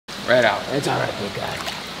Right out. It's all right, big guy.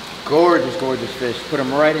 Gorgeous, gorgeous fish. Put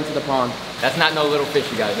him right into the pond. That's not no little fish,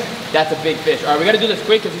 you guys. That's a big fish. All right, we got to do this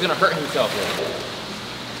quick because he's going to hurt himself.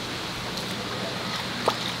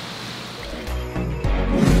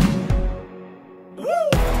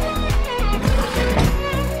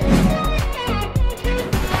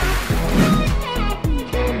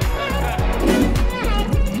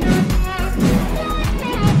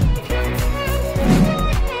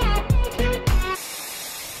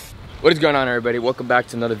 What is going on, everybody? Welcome back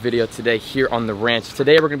to another video today here on the ranch.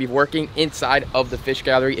 Today we're going to be working inside of the fish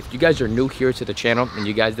gallery. If you guys are new here to the channel and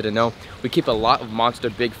you guys didn't know, we keep a lot of monster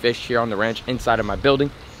big fish here on the ranch inside of my building.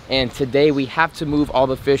 And today we have to move all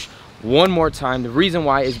the fish one more time. The reason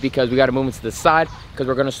why is because we got to move them to the side because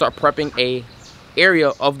we're going to start prepping a area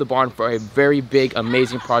of the barn for a very big,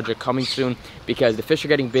 amazing project coming soon because the fish are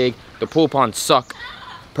getting big. The pool ponds suck.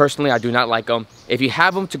 Personally, I do not like them. If you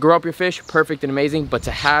have them to grow up your fish, perfect and amazing, but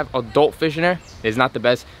to have adult fish in there is not the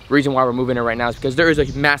best. The reason why we're moving it right now is because there is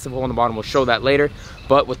a massive hole in the bottom. We'll show that later.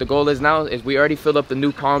 But what the goal is now is we already filled up the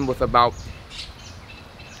new pond with about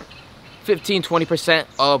 15-20%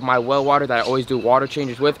 of my well water that I always do water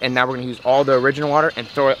changes with, and now we're going to use all the original water and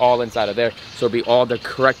throw it all inside of there, so it'll be all the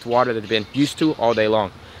correct water that they've been used to all day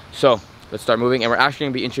long. So let's start moving, and we're actually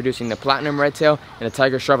going to be introducing the platinum red tail and the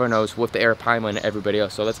tiger shovel nose with the arapaima and everybody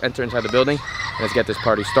else. So let's enter inside the building and let's get this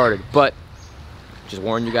party started. But just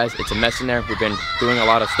warn you guys, it's a mess in there. We've been doing a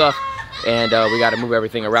lot of stuff, and we got to move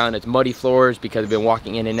everything around. It's muddy floors because we've been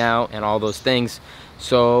walking in and out and all those things.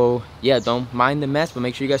 So yeah, don't mind the mess, but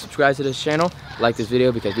make sure you guys subscribe to this channel, like this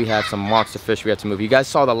video, because we have some monster fish we have to move. You guys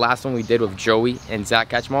saw the last one we did with Joey and Zach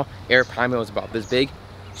catch them all. Arapaima was about this big.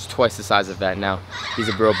 It's twice the size of that now. He's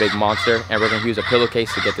a real big monster, and we're gonna use a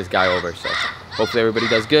pillowcase to get this guy over. So hopefully everybody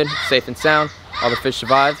does good, safe and sound. All the fish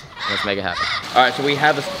survive. Let's make it happen. All right, so we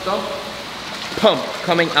have the stump pump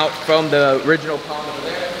coming out from the original pond over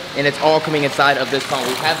there, and it's all coming inside of this pond.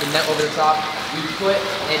 We have the net over the top. We put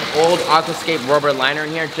an old Aquascape rubber liner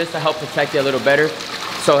in here just to help protect it a little better.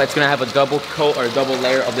 So it's gonna have a double coat or a double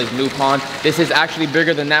layer of this new pond. This is actually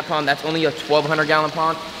bigger than that pond. That's only a 1,200 gallon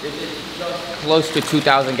pond. This is just close to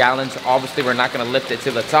 2,000 gallons. Obviously, we're not gonna lift it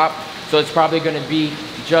to the top. So it's probably gonna be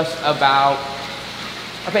just about,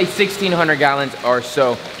 I'll say 1,600 gallons or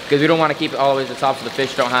so, because we don't wanna keep it all the way to the top so the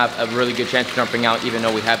fish don't have a really good chance of jumping out, even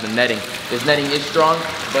though we have the netting. This netting is strong,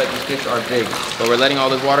 but the fish are big. So we're letting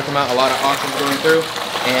all this water come out, a lot of oxygen going through,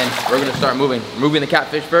 and we're gonna start moving the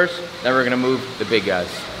catfish first, then we're gonna move the big guys.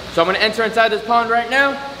 So I'm gonna enter inside this pond right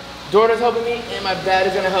now. Daughter's helping me, and my dad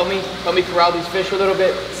is gonna help me corral these fish a little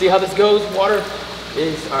bit, see how this goes. Water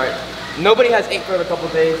is, all right. Nobody has ate for a couple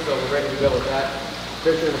days, so we're ready to go with that.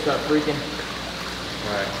 Fish are gonna start freaking.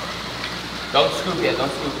 All right. Don't scoop yet,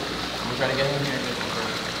 don't scoop. I'm gonna try to get him in here.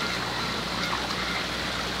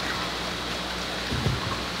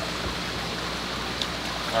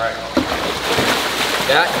 All right.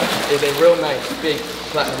 That is a real nice, big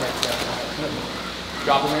platinum red tail.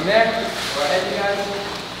 Drop them in there. Go ahead, you guys.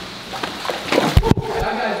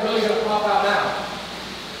 That guy's really gonna pop out now.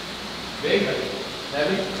 Big,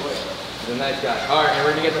 heavy. He's a nice guy. All right, and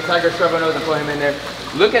we're gonna get the tiger shovel nose and put him in there.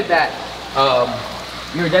 Look at that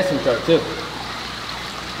iridescent shark too.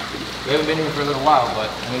 We haven't been here for a little while, but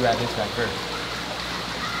let me grab this guy first.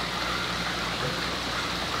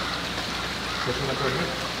 Push him up right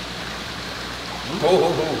here. Oh.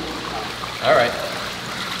 All right.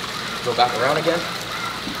 Go back around again.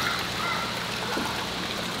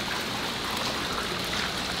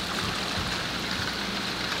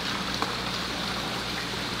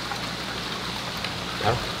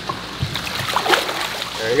 Got him.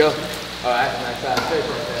 There you go. All right, nice size fish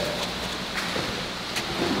right there.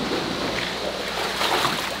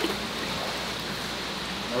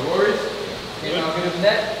 No worries. Came out good with the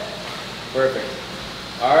net. Perfect.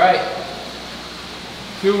 All right.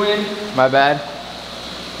 2 in. My bad.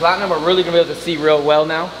 Platinum, we're really gonna be able to see real well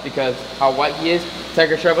now because how white he is.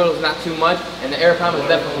 Tiger shovel is not too much, and the arapaima is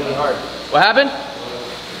definitely really hard. What happened?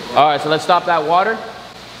 All right, so let's stop that water.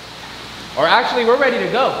 Or actually, we're ready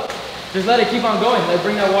to go. Just let it keep on going. Let's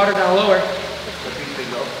bring that water down lower.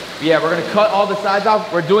 Yeah, we're gonna cut all the sides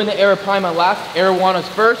off. We're doing the arapaima last. Arowanas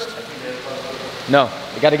first. No,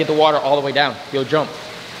 we gotta get the water all the way down. He'll jump.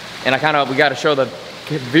 And we gotta show the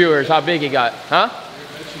viewers how big he got. Huh?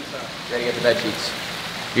 Gotta get the bed sheets.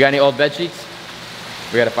 You got any old bed sheets?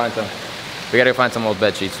 We gotta find some. We gotta find some old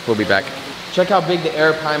bed sheets. We'll be back. Check how big the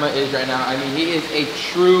arapaima is right now. I mean, he is a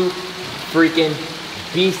true freaking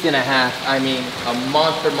beast and a half. I mean, a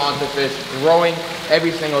monster fish, growing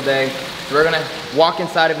every single day. So we're gonna walk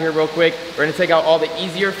inside of here real quick. We're gonna take out all the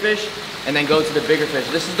easier fish and then go to the bigger fish.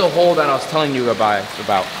 This is the hole that I was telling you about.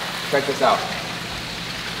 Check this out.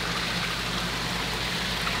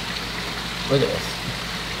 Look at this.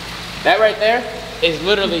 That right there is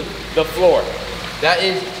literally the floor. That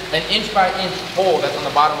is an inch by inch hole that's on the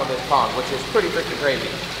bottom of this pond, which is pretty freaking crazy.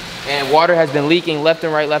 And water has been leaking left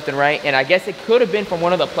and right. And I guess it could have been from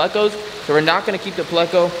one of the plecos. So we're not gonna keep the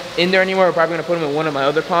pleco in there anymore. We're probably gonna put him in one of my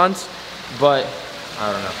other ponds, but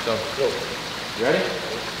I don't know. So, you ready?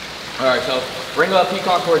 All right, so bring the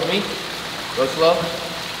Peacock towards me. Go slow.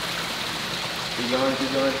 Keep going,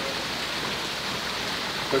 keep going.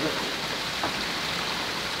 Quicker.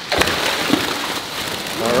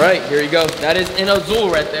 All right, here you go. That is an azul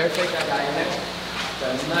right there. Take that guy in there.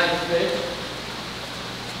 That's a nice fish.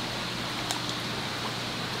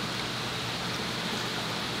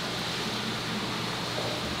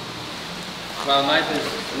 Well, knife is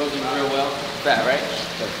looking real well. Fat, right?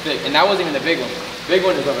 That's thick. And that wasn't even the big one. Big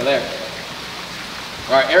one is over there.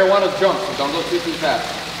 All right, arowanas jump, so don't go too fast.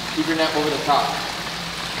 Keep your net over the top.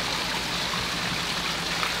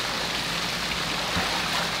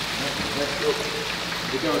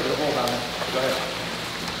 You're going to the hole down there. Go ahead.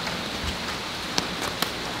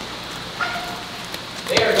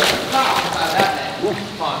 There goes the top inside that net.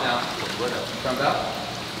 Pond now. Comes out.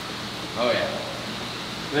 Oh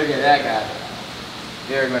yeah. Look at that guy.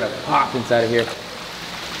 They're gonna pop inside of here.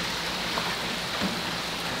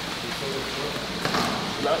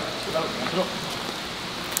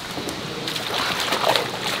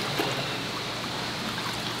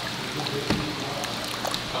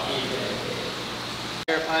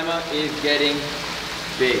 Arapaima is getting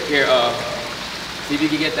big. Here, see if you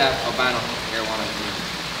can get that albino arowana.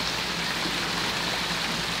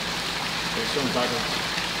 There's some background.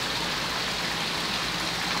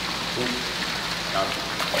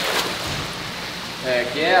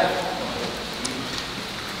 Heck yeah.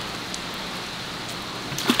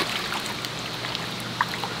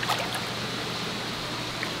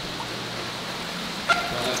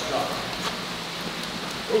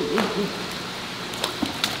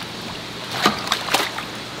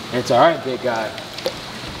 It's all right, big guy.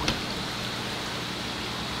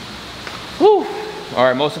 Whew. All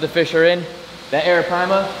right, most of the fish are in. That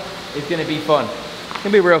Arapaima is gonna be fun. It's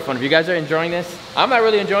gonna be real fun. If you guys are enjoying this, I'm not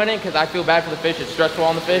really enjoying it because I feel bad for the fish. It's stressful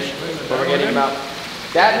on the fish, but we're getting them out.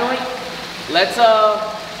 That joint, let's,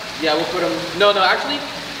 yeah, we'll put them, no, actually,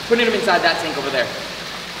 putting them inside that tank over there.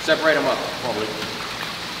 Separate them up, probably.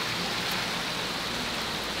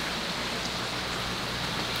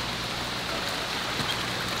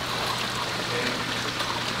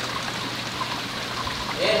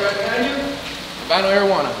 And right behind you, albino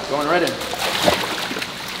arowana, going right in.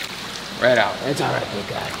 Right out. It's all right, big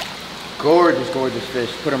guy. Gorgeous, gorgeous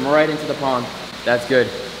fish. Put them right into the pond. That's good.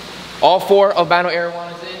 All 4 albino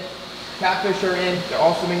arowanas in. Catfish are in. They're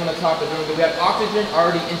all swimming on the top. They're doing good. We have oxygen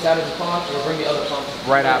already inside of the pond, so we'll bring the other pumps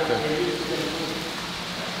right after.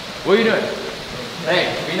 What are you doing?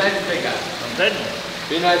 Hey, be nice to big guy. I'm telling you.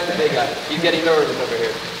 Be nice to big guy. He's getting nervous over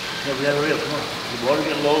here. Yeah, we have a real, come on. The water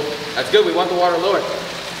getting low. That's good. We want the water lower.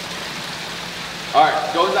 All right,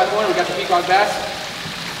 go in that corner. We got the peacock bass.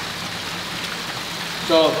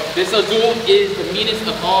 So this azul is the meanest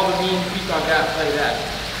of all the mean peacock bass. I'll tell you that.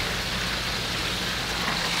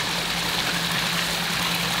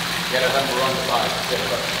 You gotta let him run the side.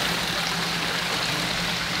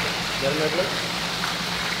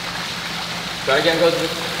 Try again, goes.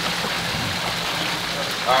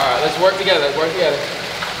 All right, let's work together. Let's work together.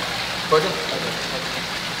 Push it.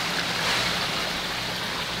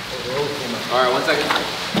 All right, 1 second.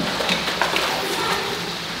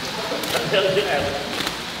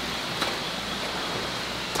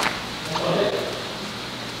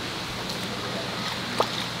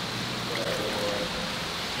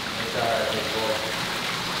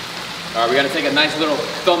 All right, we're gonna take a nice little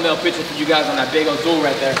thumbnail picture for you guys on that big azul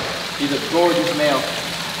right there. He's a gorgeous male.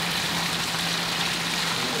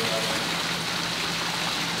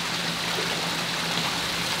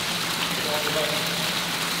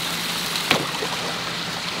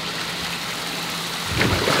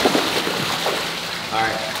 All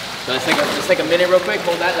right, so let's take a minute real quick.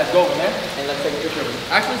 Hold that. Let's go over there and let's take a picture of him.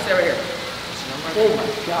 Actually, stay right here. Oh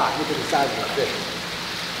my God! Look at the size of the fish.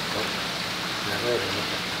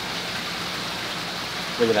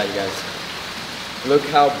 Look at that, you guys. Look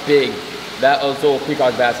how big that azul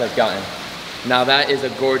peacock bass has gotten. Now that is a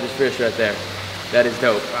gorgeous fish right there. That is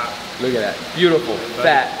dope. Wow. Look at that. Beautiful,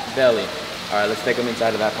 fat belly. All right, let's take him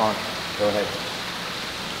inside of that pond. Go ahead.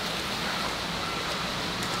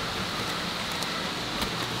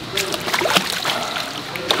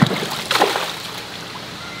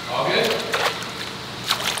 All good?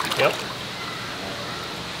 Yep.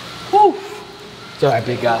 Whew. It's all right,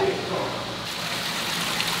 big guy. All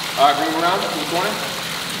right, bring him around in the corner.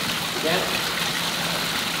 Again.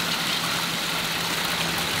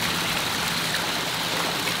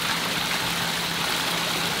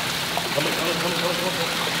 Come. Be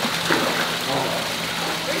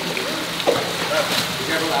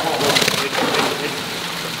careful of that hole.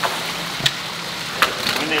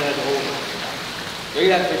 Look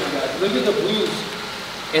at that fish, you guys. Look at the blues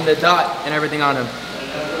in the dot and everything on him.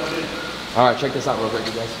 All right, check this out real quick,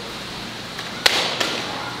 you guys.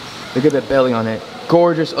 Look at the belly on it.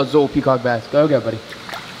 Gorgeous azul peacock bass. Go get it, buddy.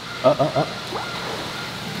 Up.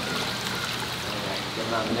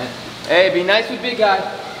 Hey, be nice with big guy.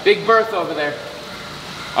 Big berth over there.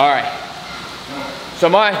 All right. So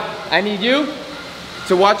I need you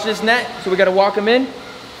to watch this net. So we got to walk him in.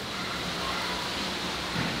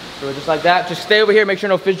 So just like that. Just stay over here. Make sure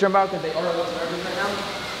no fish jump out because they are a little nervous right now.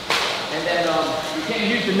 And then you can't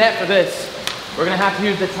use the net for this. We're gonna have to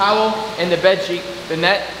use the towel and the bed sheet. The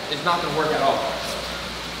net is not gonna work at all.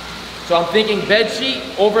 So I'm thinking bed sheet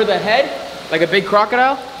over the head, like a big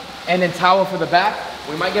crocodile, and then towel for the back.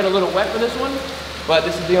 We might get a little wet for this one, but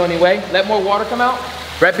this is the only way. Let more water come out.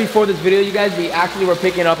 Right before this video, you guys, we actually were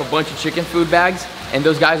picking up a bunch of chicken food bags, and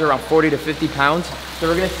those guys are around 40 to 50 pounds. So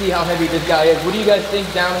we're gonna see how heavy this guy is. What do you guys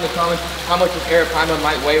think down in the comments? How much this Arapaima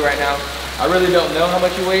might weigh right now? I really don't know how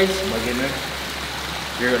much he weighs. Am I getting there?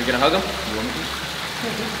 You're gonna hug him? You want me to?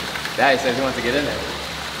 Daddy says he wants to get in there.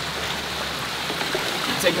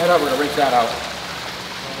 Take that out, we're gonna rinse that out.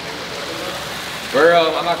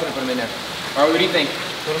 I'm not gonna put him in there. All right, what do you think?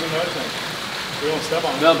 Put him in the other thing. We don't step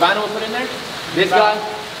on him. The vinyl will put in there? This guy?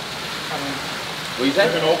 What you say?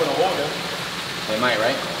 They're gonna open a hole then. They might,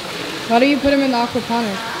 right? Why do you put him in the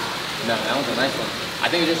aquaponics? No, that one's a nice one. I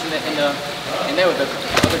think it's just in there with the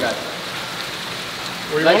other guys.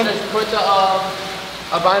 Where you Let's want him? just put the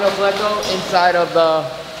albino flecko inside of the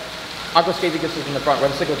aquascape ecosystem in the front, where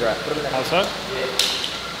the cichlids are at. Put them in there. Outside?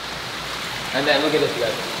 And then look at this, you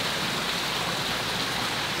guys.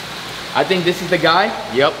 I think this is the guy.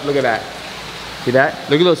 Yep, look at that. See that?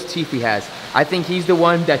 Look at those teeth he has. I think he's the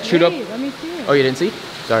one that chewed up. Let me see it. Oh, you didn't see?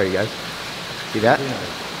 Sorry, you guys. See that?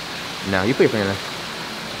 No, you put your finger in there.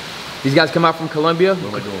 These guys come out from Colombia.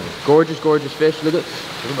 What am I doing? Gorgeous, gorgeous fish. Look at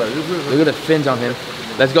the fins on him.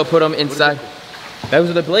 Let's go put him inside. Those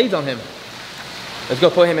are the blades on him. Let's go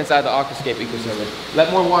put him inside the aquascape ecosystem.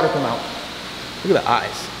 Let more water come out. Look at the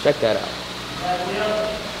eyes. Check that out.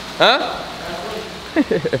 Huh?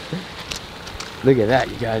 Look at that,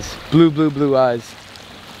 you guys. Blue eyes.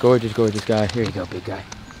 Gorgeous, gorgeous guy. Here you go, big guy.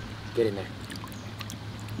 Get in there.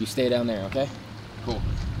 You stay down there, okay? Cool.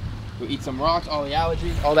 We'll eat some rocks, all the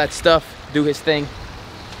allergies, all that stuff. Do his thing.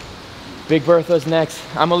 Big Bertha's next.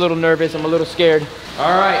 I'm a little nervous. I'm a little scared.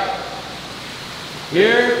 All right.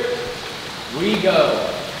 Here we go.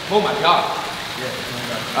 Oh my God.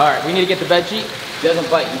 All right, we need to get the bed sheet. He doesn't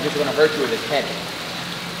bite. He's just gonna hurt you with his head.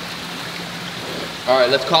 All right,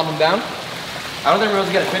 let's calm him down. I don't think we're able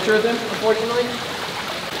to get a picture of him, unfortunately.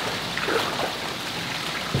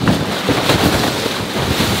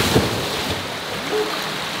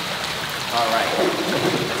 All right,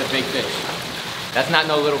 that's a big fish. That's not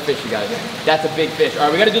no little fish, you guys. That's a big fish. All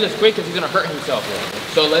right, we gotta do this quick because he's gonna hurt himself.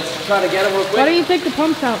 So let's try to get him real quick. Why don't you take the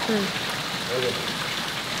pumps out first? Okay.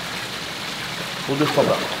 Pull this pump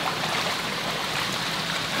out.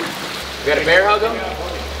 We gotta bear hug him. They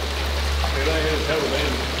don't hit his head with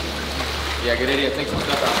anything. Yeah, good idea. Take some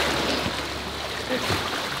stuff out.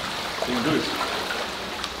 So you can do this.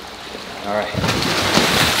 All right.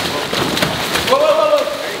 Whoa.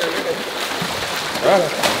 There you go, you're good. All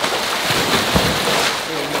right.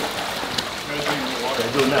 Okay,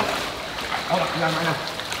 do it now. Hold on, I got him right now.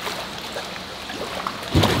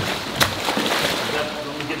 Let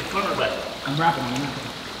me get the front of the back. I'm wrapping him.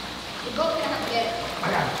 You're both gonna have to get it. I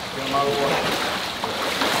got him. Get him out of the water.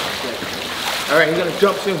 All right, he's gonna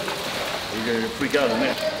jump soon. You're gonna freak out in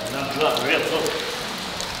there. Now drop, real close.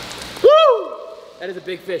 Woo! That is a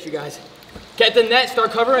big fish, you guys. Get the net,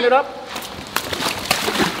 start covering it up.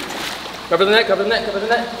 Cover the net, cover the net, cover the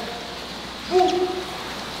net. Woo!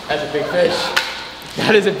 That's a big fish.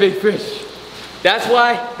 That is a big fish. That's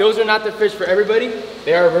why those are not the fish for everybody.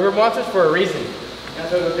 They are river monsters for a reason.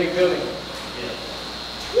 That's why they're big building. Yeah.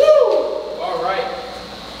 Woo! All right.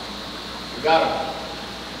 We got him.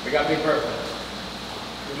 We got Big Bertha.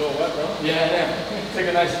 You're a little wet, bro. Yeah. Take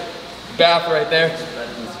a nice bath right there.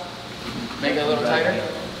 Make it a little tighter.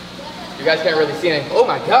 You guys can't really see anything. Oh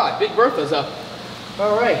my God, Big Bertha's up.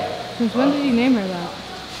 All right. Since when did you name her that?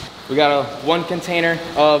 We got one container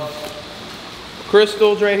of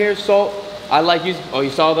crystals right here, salt. I like using, oh, you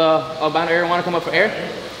saw the albino air want to come up for air?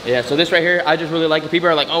 Yeah, so this right here, I just really like it. People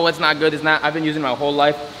are like, oh, it's not good, it's not. I've been using it my whole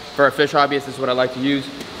life. For a fish hobbyist, this is what I like to use.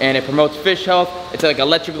 And it promotes fish health. It's like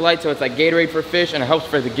electric light, so it's like Gatorade for fish, and it helps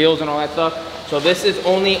for the gills and all that stuff. So this is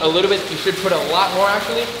only a little bit. You should put a lot more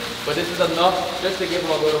actually, but this is enough just to give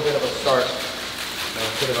them a little bit of a start.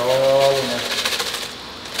 Put it all in there.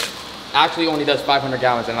 Actually only does 500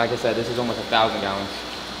 gallons, and like I said, this is almost 1,000 gallons.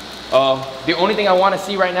 The only thing I want to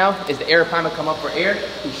see right now is the air primer come up for air.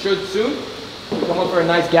 He should soon. He'll come up for a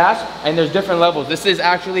nice gas, and there's different levels. This is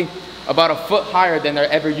actually about a foot higher than they're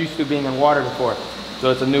ever used to being in water before. So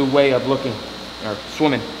it's a new way of looking, or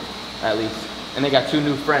swimming, at least. And they got 2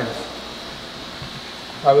 new friends.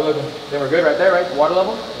 How we looking? They were good right there, right? The water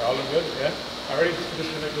level? They're all good, yeah. I already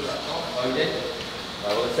disconnected that pump. Oh, you did? All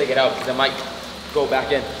right, well, let's take it out, because it might go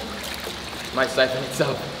back in. It might siphon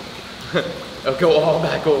itself. It'll go all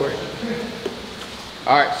back over.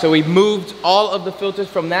 All right, so we moved all of the filters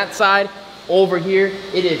from that side over here.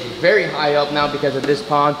 It is very high up now because of this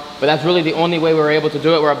pond, but that's really the only way we were able to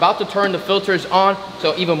do it. We're about to turn the filters on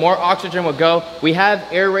so even more oxygen will go. We have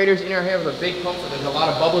aerators in our here with a big pump, so there's a lot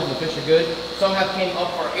of bubbles and the fish are good. Some have came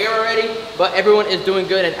up for air already, but everyone is doing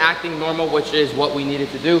good and acting normal, which is what we needed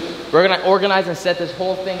to do. We're gonna organize and set this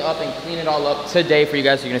whole thing up and clean it all up today for you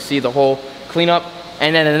guys, so you're gonna see the whole cleanup.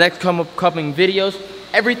 And then in the next coming videos,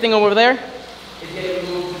 everything over there is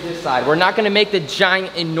getting moved to this side. We're not gonna make the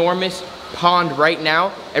giant, enormous pond right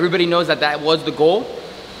now. Everybody knows that that was the goal,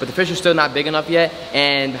 but the fish are still not big enough yet,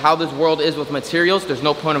 and how this world is with materials, there's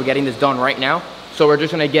no point of getting this done right now. So we're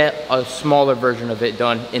just gonna get a smaller version of it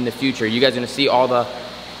done in the future. You guys are gonna see all the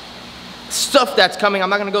stuff that's coming. I'm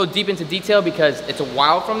not gonna go deep into detail because it's a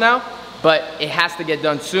while from now, but it has to get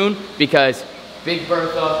done soon because Big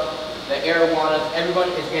Bertha, the Arowanas, everyone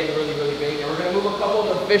is getting really, really big. And we're gonna move a couple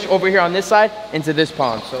of the fish over here on this side into this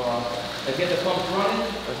pond. So let's get the pumps running,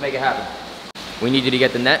 let's make it happen. We need you to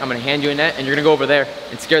get the net. I'm gonna hand you a net and you're gonna go over there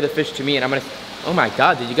and scare the fish to me, and I'm gonna, oh my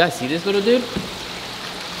God, did you guys see this little dude?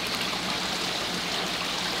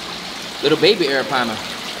 Little baby arapaima.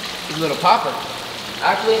 He's a little popper.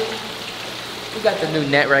 Actually, we got the new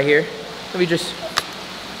net right here. Let me just,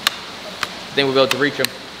 I think we'll be able to reach him.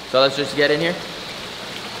 So let's just get in here.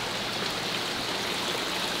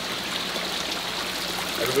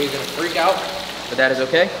 Everybody's gonna freak out, but that is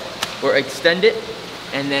okay. We'll extend it,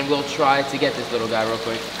 and then we'll try to get this little guy real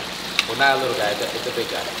quick. Well, not a little guy, it's a big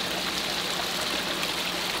guy.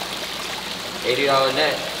 $80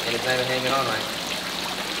 net, and it's not even hanging on right.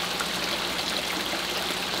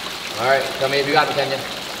 All right, tell me if you got the Kenya.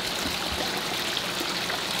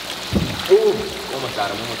 Ooh, almost got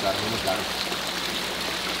him, almost got him, almost got him.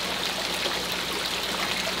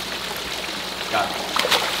 Got him.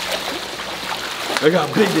 Look how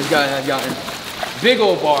big this guy has gotten. Big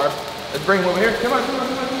old barb. Let's bring him over here. Come on, come on,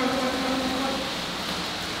 come on, come on, come on, come on, come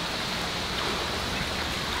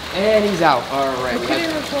on. And he's out. All right.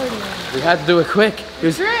 We had to do it quick. He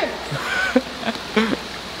was... At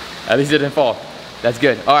least it didn't fall. That's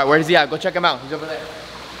good. All right, where is he at? Go check him out. He's over there.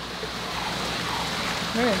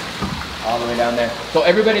 Where? All the way down there. So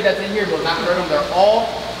everybody that's in here will not hurt him. They're all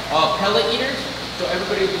pellet eaters. So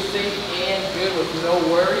everybody will be safe and good with no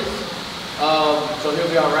worries. So he'll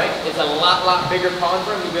be all right. It's a lot bigger pond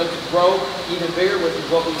for him. He'll be able to grow even bigger, which is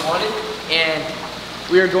what we wanted. And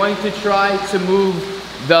we are going to try to move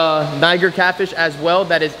the Niger catfish as well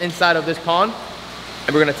that is inside of this pond.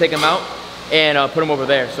 And we're gonna take him out and put him over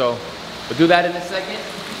there. So we'll do that in a second.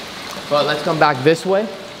 But let's come back this way.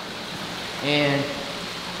 And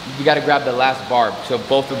you gotta grab the last barb so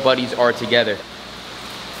both the buddies are together.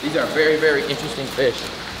 These are very interesting fish.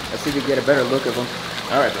 Let's see if we get a better look of them.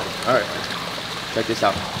 All right, buddy. All right. Check this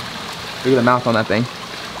out. Look at the mouth on that thing.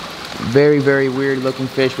 Very weird looking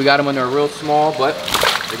fish. We got them when they're real small, but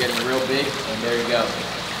they're getting real big, and there you go.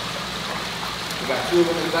 We got 2 of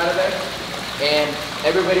them inside of there. And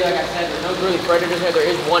everybody, like I said, there's no really predators here. There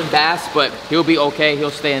is one bass, but he'll be okay.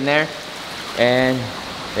 He'll stay in there. And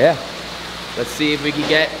yeah, let's see if we can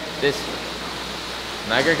get this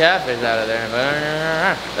Niger catfish out of there.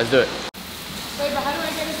 Let's do it. Wait, but how do I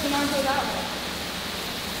get it to not go that way?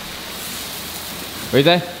 What do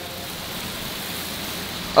you say?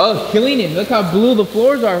 Oh, cleaning. Look how blue the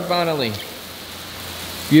floors are finally.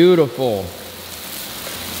 Beautiful.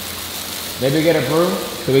 Maybe get a broom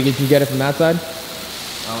so we can get it from that side.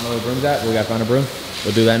 I don't know where the broom's at. We gotta find a broom.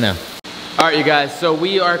 We'll do that now. All right, you guys. So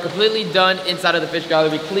we are completely done inside of the fish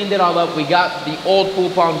gallery. We cleaned it all up. We got the old pool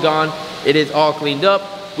pond gone. It is all cleaned up.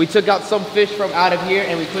 We took out some fish from out of here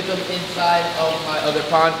and we put them inside of my other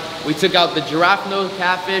pond. We took out the giraffe nose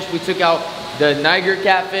catfish. We took out the Niger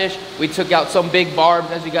catfish. We took out some big barbs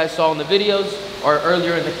as you guys saw in the videos. or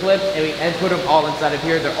earlier in the clip, and put them all inside of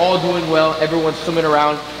here. They're all doing well. Everyone's swimming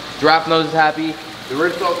around. Giraffe nose is happy. The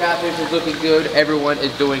ripsaw catfish is looking good. Everyone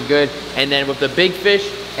is doing good. And then with the big fish,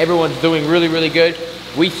 everyone's doing really, really good.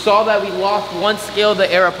 We saw that we lost one scale, the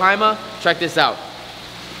Arapaima. Check this out.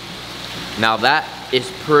 Now that is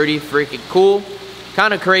pretty freaking cool.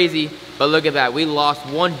 Kind of crazy, but look at that. We lost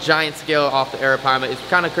one giant scale off the Arapaima. It's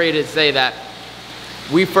kind of crazy to say that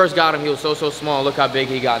we first got him, he was so small. Look how big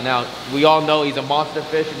he got now. We all know he's a monster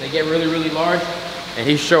fish and they get really, really large. And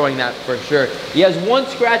he's showing that for sure. He has one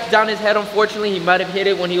scratch down his head, unfortunately. He might have hit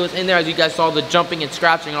it when he was in there, as you guys saw the jumping and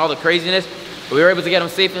scratching and all the craziness. But we were able to get him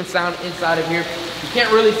safe and sound inside of here. You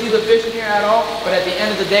can't really see the fish in here at all, but at the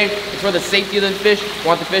end of the day, it's for the safety of the fish. I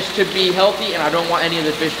want the fish to be healthy, and I don't want any of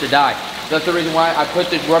the fish to die. So that's the reason why I put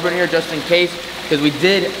the rubber in here, just in case, because we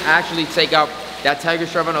did actually take out that tiger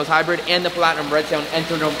nose hybrid and the platinum red tail and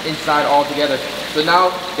enter them inside all together. So now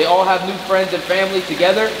they all have new friends and family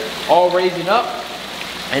together, all raising up.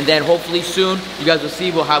 And then hopefully soon, you guys will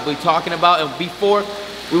see we'll be talking about, and before,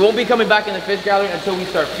 we won't be coming back in the fish gallery until we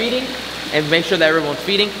start feeding and make sure that everyone's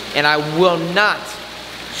feeding. And I will not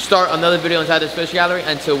start another video inside this fish gallery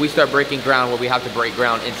until we start breaking ground, where we have to break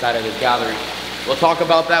ground inside of this gallery. We'll talk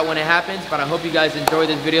about that when it happens, but I hope you guys enjoyed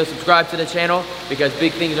this video. Subscribe to the channel because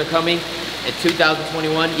big things are coming in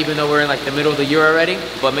 2021, even though we're in like the middle of the year already.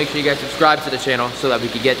 But make sure you guys subscribe to the channel so that we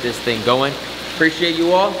can get this thing going. Appreciate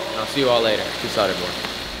you all, and I'll see you all later. Peace out, everyone.